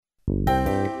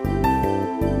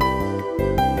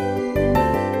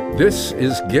This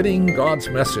is Getting God's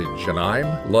Message, and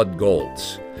I'm Lud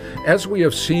Goltz. As we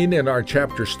have seen in our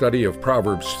chapter study of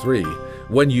Proverbs 3,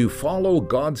 when you follow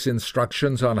God's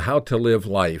instructions on how to live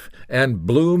life and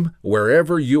bloom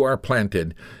wherever you are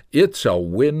planted, it's a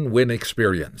win-win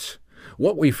experience.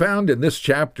 What we found in this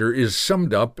chapter is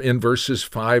summed up in verses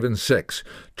 5 and 6.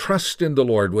 Trust in the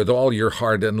Lord with all your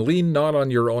heart and lean not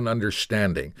on your own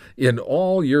understanding. In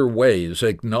all your ways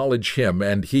acknowledge Him,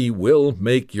 and He will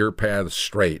make your paths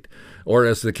straight. Or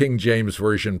as the King James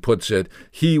Version puts it,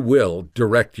 He will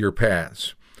direct your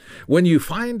paths. When you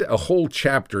find a whole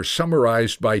chapter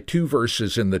summarized by 2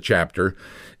 verses in the chapter,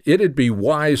 it'd be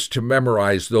wise to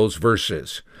memorize those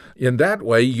verses. In that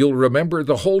way, you'll remember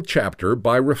the whole chapter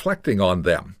by reflecting on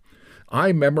them.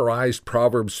 I memorized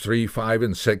Proverbs 3, 5,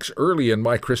 and 6 early in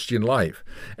my Christian life,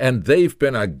 and they've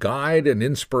been a guide and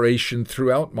inspiration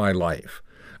throughout my life.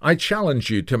 I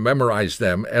challenge you to memorize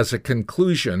them as a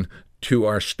conclusion to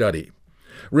our study.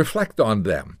 Reflect on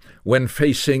them when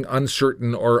facing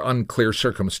uncertain or unclear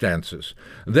circumstances.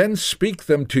 Then speak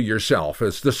them to yourself,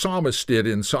 as the psalmist did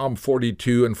in Psalm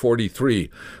 42 and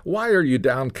 43. Why are you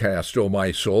downcast, O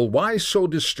my soul? Why so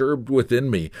disturbed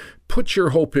within me? Put your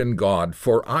hope in God,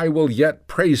 for I will yet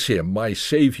praise Him, my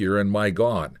Savior and my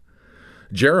God.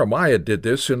 Jeremiah did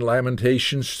this in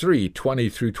Lamentations 3, 20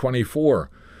 through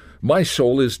 24. My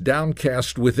soul is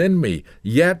downcast within me,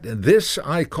 yet this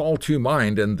I call to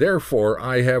mind, and therefore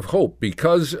I have hope.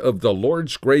 Because of the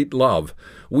Lord's great love,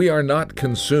 we are not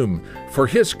consumed, for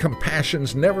His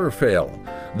compassions never fail.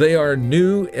 They are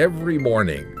new every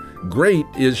morning. Great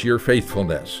is your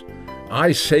faithfulness.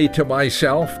 I say to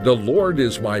myself, the Lord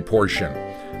is my portion.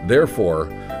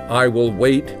 Therefore, I will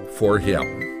wait for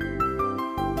Him.